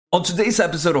On today's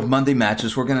episode of Monday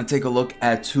Matches, we're going to take a look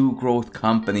at two growth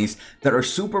companies that are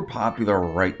super popular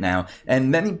right now, and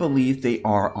many believe they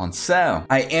are on sale.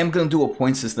 I am going to do a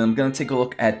point system. I'm going to take a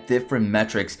look at different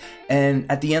metrics, and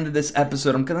at the end of this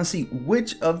episode, I'm going to see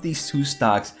which of these two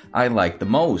stocks I like the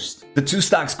most. The two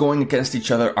stocks going against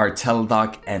each other are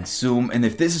Teladoc and Zoom, and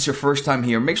if this is your first time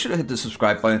here, make sure to hit the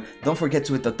subscribe button. Don't forget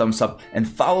to hit the thumbs up, and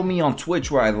follow me on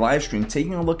Twitch where I live stream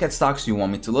taking a look at stocks you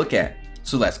want me to look at.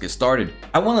 So let's get started.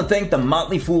 I want to thank The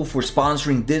Motley Fool for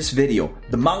sponsoring this video.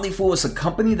 The Motley Fool is a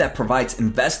company that provides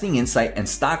investing insight and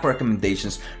stock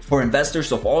recommendations for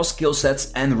investors of all skill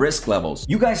sets and risk levels.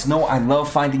 You guys know I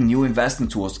love finding new investing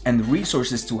tools and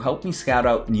resources to help me scout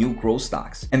out new growth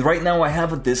stocks. And right now I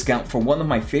have a discount for one of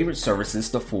my favorite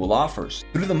services The Fool offers.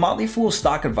 Through the Motley Fool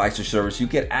Stock Advisor service, you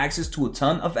get access to a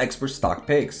ton of expert stock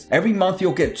picks. Every month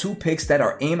you'll get 2 picks that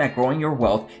are aimed at growing your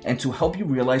wealth and to help you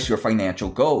realize your financial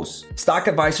goals. Stock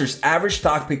Advisor's average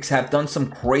stock picks have done some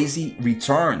crazy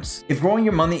returns. If growing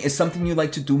your money is something you'd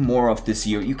like to do more of this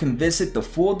year, you can visit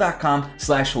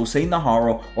thefool.com/Jose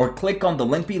Najarro or click on the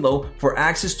link below for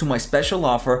access to my special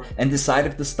offer and decide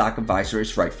if the Stock Advisor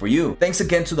is right for you. Thanks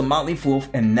again to the Motley Fool,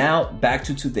 and now back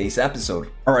to today's episode.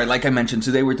 Alright, like I mentioned,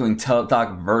 today we're doing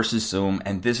Teladoc versus Zoom,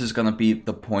 and this is going to be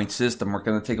the point system. We're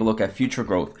going to take a look at future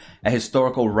growth, at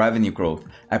historical revenue growth,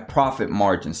 at profit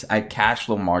margins, at cash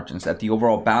flow margins, at the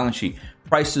overall balance sheet,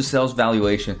 price to sales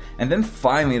valuation, and then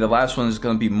finally the last one is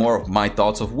going to be more of my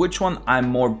thoughts of which one I'm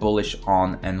more bullish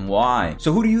on and why.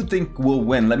 So who do you think will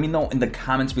win? Let me know in the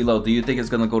comments below. Do you think it's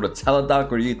going to go to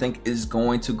Teladoc or do you think it's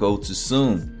going to go to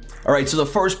Zoom? Alright, so the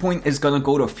first point is going to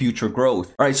go to future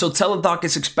growth. Alright, so Teladoc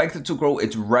is expected to grow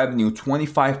its revenue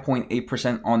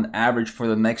 25.8% on average for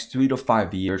the next 3 to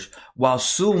 5 years, while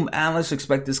Zoom analysts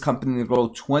expect this company to grow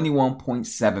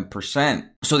 21.7%.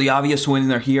 So the obvious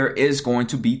winner here is going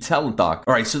to be Teladoc.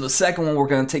 Alright, so the second one, we're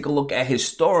going to take a look at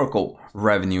historical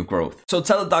revenue growth. So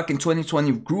Teladoc in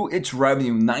 2020 grew its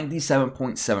revenue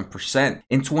 97.7%.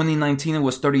 In 2019 it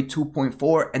was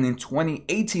 32.4%, and in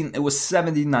 2018 it was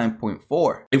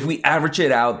 79.4%. If we average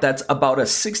it out, that's about a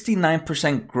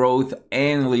 69% growth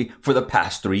annually for the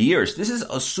past 3 years. This is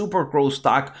a super growth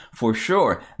stock for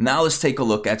sure. Now let's take a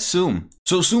look at Zoom.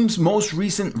 So Zoom's most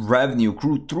recent revenue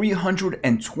grew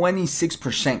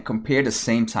 326% compared to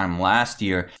same time last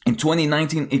year. In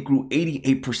 2019, it grew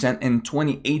 88%, and in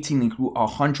 2018, it grew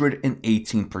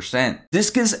 118%. This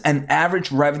gives an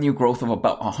average revenue growth of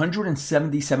about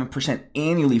 177%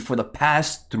 annually for the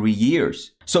past 3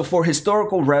 years. So for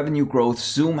historical revenue growth,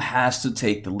 Zoom has to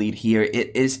take the lead here.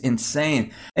 It is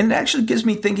insane. And it actually gives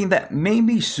me thinking that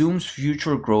maybe Zoom's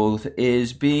future growth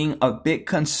is being a bit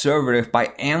conservative by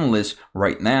analysts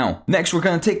right now. Next, we're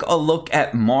going to take a look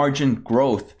at margin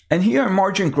growth. And here in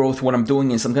margin growth, what I'm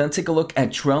doing is I'm going to take a look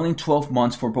at trailing 12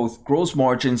 months for both gross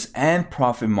margins and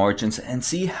profit margins and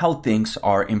see how things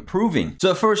are improving. So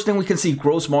the first thing we can see,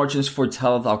 gross margins for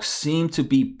Teladoc seem to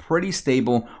be pretty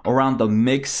stable around the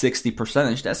mid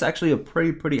 60%. That's actually a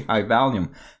pretty high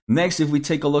volume. Next, if we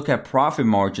take a look at profit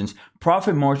margins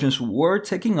were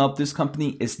ticking up. This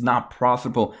company is not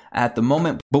profitable at the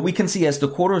moment, but we can see as the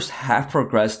quarters have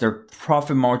progressed, their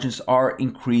profit margins are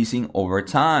increasing over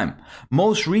time.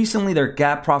 Most recently, their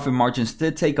GAAP profit margins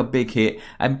did take a big hit.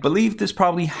 I believe this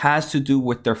probably has to do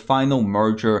with their final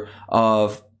merger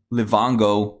of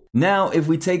Livongo. Now, if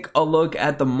we take a look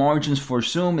at the margins for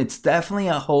Zoom, it's definitely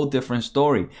a whole different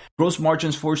story. Gross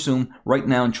margins for Zoom right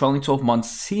now in trailing 12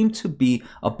 months seem to be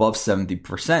above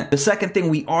 70%. The second thing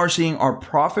we are seeing are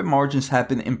profit margins have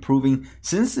been improving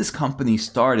since this company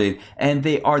started, and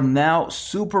they are now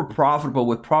super profitable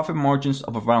with profit margins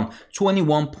of around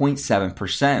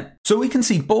 21.7%. So we can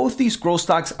see both these growth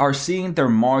stocks are seeing their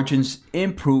margins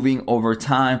improving over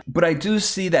time, but I do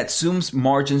see that Zoom's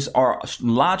margins are a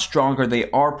lot stronger.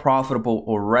 They are profitable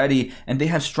already, and they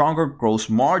have stronger gross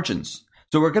margins.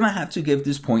 So we're going to have to give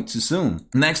this point to Zoom.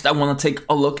 Next, I want to take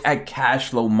a look at cash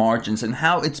flow margins and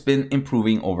how it's been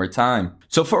improving over time.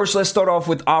 So first, let's start off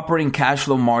with operating cash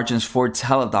flow margins for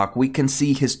Teladoc. We can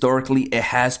see historically it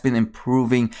has been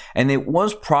improving, and it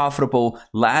was profitable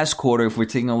last quarter. If we're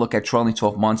taking a look at trailing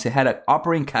 12 months, it had an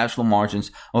operating cash flow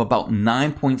margins of about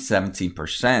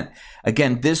 9.17%.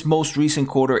 Again, this most recent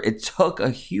quarter, it took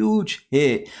a huge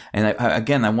hit. And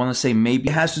I want to say maybe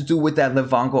it has to do with that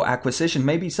Livongo acquisition.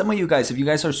 Maybe some of you guys, if you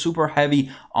guys are super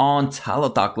heavy on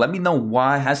Teladoc, let me know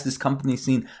why has this company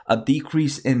seen a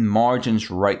decrease in margins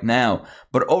right now.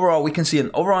 But overall, we can see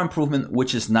an overall improvement,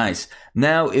 which is nice.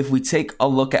 Now, if we take a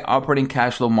look at operating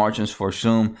cash flow margins for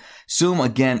Zoom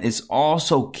again is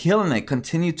also killing it,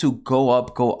 continue to go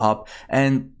up.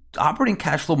 And operating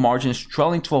cash flow margins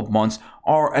trailing 12 months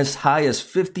are as high as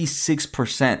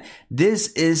 56%. This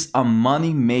is a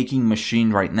money-making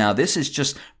machine right now. This is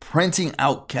just printing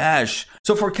out cash.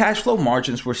 So for cash flow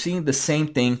margins, we're seeing the same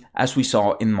thing as we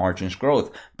saw in margins growth.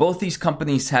 Both these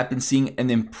companies have been seeing an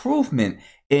improvement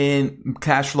in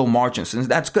cash flow margins, and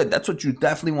that's good. That's what you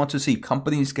definitely want to see.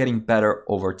 Companies getting better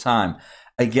over time.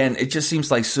 Again, it just seems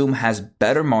like Zoom has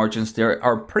better margins. They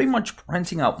are pretty much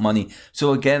printing out money.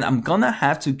 So again, I'm gonna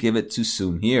have to give it to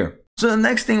Zoom here. So the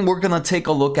next thing we're going to take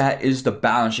a look at is the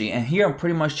balance sheet. And here I'm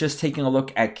pretty much just taking a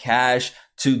look at cash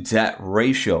to debt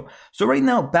ratio. So right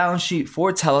now, balance sheet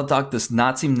for Teladoc does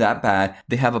not seem that bad.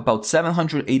 They have about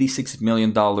 $786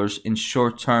 million in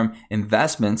short-term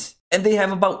investments, and they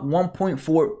have about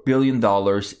 $1.4 billion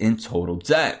in total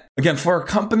debt. Again, for a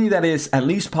company that is at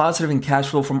least positive in cash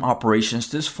flow from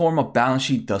operations, this form of balance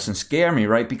sheet doesn't scare me,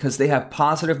 right? Because they have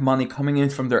positive money coming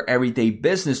in from their everyday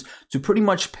business to pretty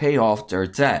much pay off their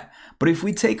debt. But if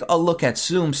we take a look at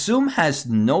Zoom, Zoom has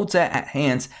no debt at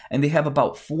hand, and they have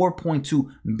about $4.2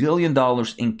 billion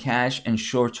in cash and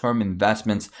short-term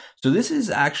investments. So this is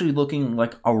actually looking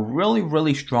like a really,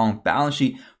 really strong balance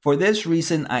sheet. For this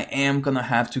reason, I am going to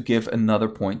have to give another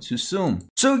point to Zoom.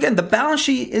 So again, the balance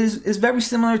sheet is very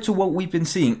similar to what we've been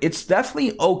seeing. It's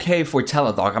definitely okay for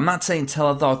Teladoc. I'm not saying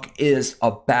Teladoc is a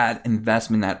bad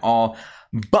investment at all,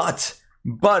 but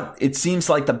it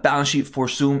seems like the balance sheet for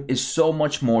Zoom is so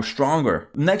much more stronger.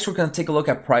 Next, we're going to take a look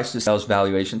at price to sales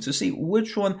valuation to see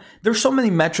which one. There's so many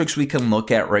metrics we can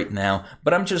look at right now,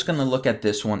 but I'm just going to look at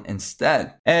this one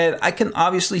instead. And I can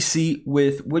obviously see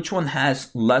with which one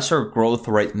has lesser growth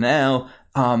right now,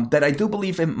 that I do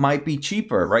believe it might be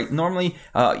cheaper, right? Normally,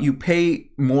 you pay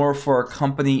more for a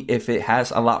company if it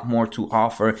has a lot more to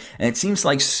offer. And it seems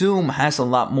like Zoom has a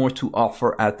lot more to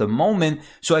offer at the moment.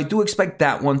 So I do expect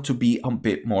that one to be a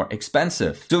bit more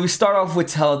expensive. So we start off with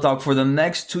Teladoc. For the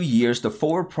next 2 years, the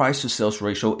forward price to sales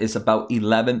ratio is about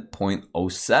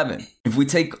 11.07. If we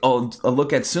take a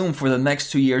look at Zoom for the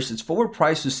next 2 years, its forward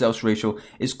price to sales ratio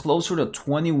is closer to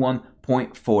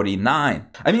 21.49.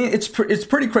 I mean, it's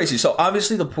pretty crazy. So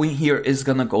obviously the point here is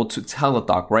going to go to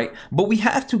Teladoc, right? But we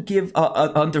have to give an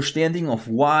understanding of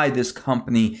why this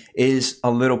company is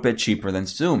a little bit cheaper than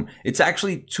Zoom. It's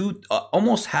actually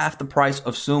almost half the price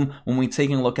of Zoom when we take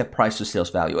a look at price to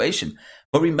sales valuation.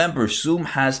 But remember, Zoom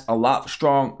has a lot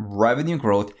strong revenue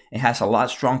growth. It has a lot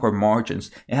stronger margins.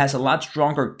 It has a lot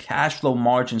stronger cash flow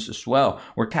margins as well,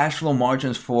 where cash flow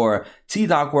margins for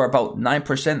Teladoc were about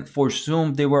 9%. For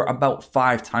Zoom, they were about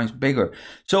 5 times bigger.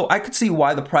 So I could see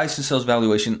why the price to sales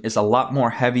valuation is a lot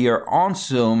more heavier on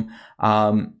Zoom,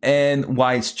 and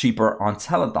why it's cheaper on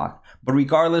Teladoc. But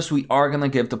regardless, we are going to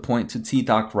give the point to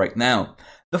Teladoc right now.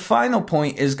 The final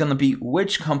point is going to be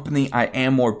which company I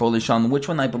am more bullish on, which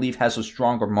one I believe has a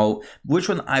stronger moat, which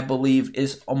one I believe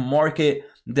is a market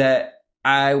that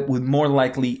I would more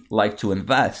likely like to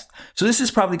invest. So this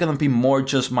is probably going to be more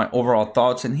just my overall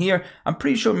thoughts. And here, I'm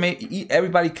pretty sure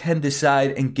everybody can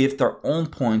decide and give their own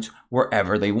points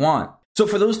wherever they want. So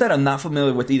for those that are not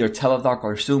familiar with either Teladoc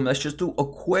or Zoom, let's just do a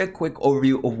quick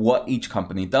overview of what each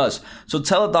company does. So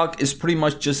Teladoc is pretty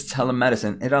much just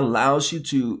telemedicine. It allows you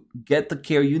to get the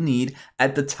care you need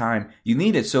at the time you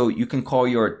need it. So you can call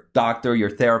your doctor, your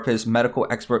therapist, medical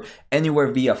expert anywhere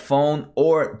via phone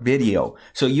or video.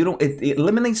 So it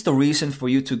eliminates the reason for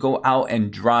you to go out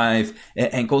and drive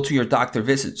and go to your doctor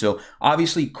visit. So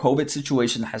obviously COVID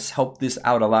situation has helped this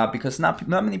out a lot because not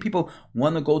many people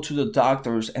want to go to the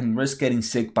doctors and risk getting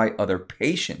sick by other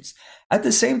patients. At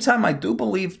the same time, I do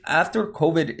believe after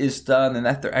COVID is done and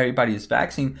after everybody is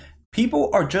vaccinated, people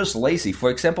are just lazy.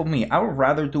 For example, me, I would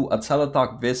rather do a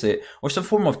Teladoc visit or some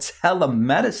form of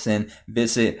telemedicine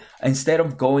visit instead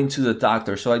of going to the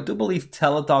doctor. So I do believe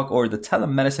Teladoc or the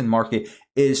telemedicine market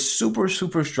is super,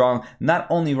 super strong, not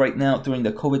only right now during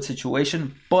the COVID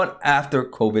situation, but after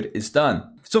COVID is done.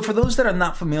 So for those that are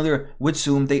not familiar with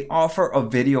Zoom, they offer a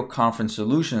video conference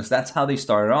solutions. That's how they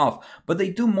started off. But they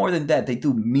do more than that. They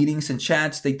do meetings and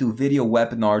chats. They do video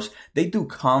webinars. They do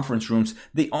conference rooms.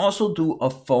 They also do a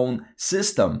phone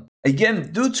system.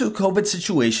 Again, due to COVID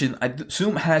situation,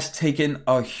 Zoom has taken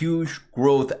a huge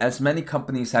growth as many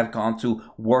companies have gone to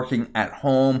working at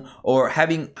home or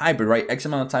having hybrid, right? X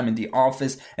amount of time in the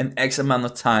office and X amount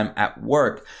of time at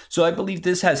work. So I believe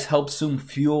this has helped Zoom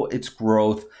fuel its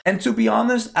growth. And to be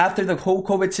honest, after the whole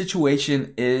COVID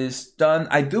situation is done,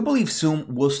 I do believe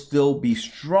Zoom will still be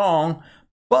strong,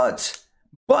 but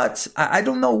But I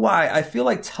don't know why. I feel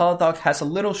like Teladoc has a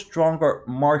little stronger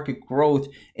market growth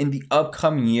in the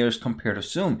upcoming years compared to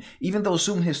Zoom. Even though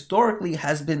Zoom historically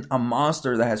has been a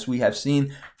monster that, as we have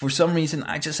seen, for some reason,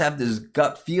 I just have this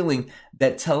gut feeling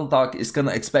that Teladoc is going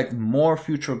to expect more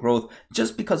future growth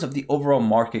just because of the overall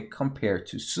market compared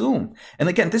to Zoom. And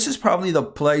again, this is probably the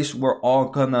place we're all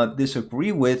going to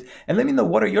disagree with. And let me know,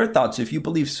 what are your thoughts if you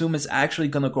believe Zoom is actually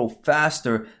going to grow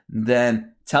faster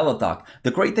than Teladoc?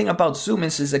 The great thing about Zoom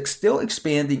is it's still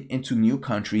expanding into new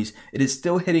countries. It is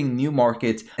still hitting new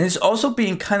markets, and it's also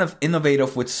being kind of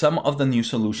innovative with some of the new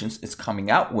solutions it's coming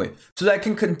out with, so that it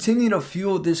can continue to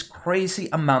fuel this crazy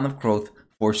amount of growth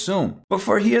for Zoom. But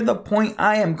for here, the point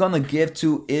I am gonna give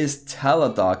to is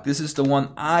Teladoc. This is the one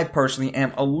I personally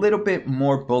am a little bit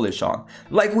more bullish on.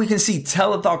 Like we can see,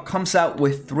 Teladoc comes out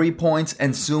with 3 points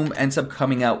and Zoom ends up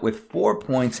coming out with 4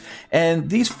 points.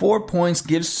 And these 4 points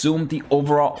gives Zoom the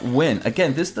overall win.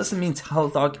 Again, this doesn't mean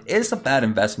Teladoc is a bad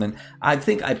investment. I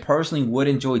think I personally would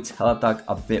enjoy Teladoc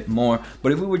a bit more.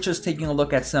 But if we were just taking a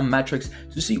look at some metrics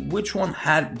to see which one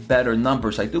had better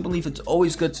numbers, I do believe it's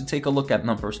always good to take a look at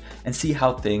numbers and see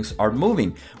how things are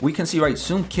moving. We can see, right,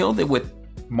 Zoom killed it with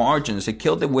margins, it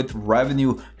killed it with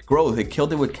revenue growth, it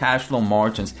killed it with cash flow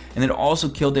margins, and it also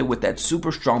killed it with that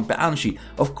super strong balance sheet.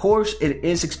 Of course, it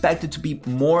is expected to be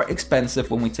more expensive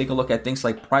when we take a look at things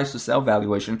like price to sell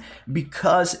valuation,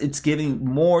 because it's giving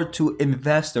more to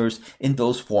investors in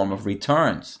those form of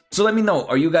returns. So let me know,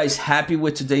 are you guys happy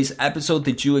with today's episode?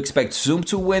 Did you expect Zoom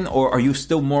to win, or are you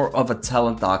still more of a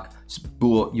Teladoc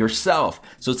bull yourself?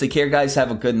 So take care, guys, have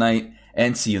a good night,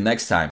 and see you next time.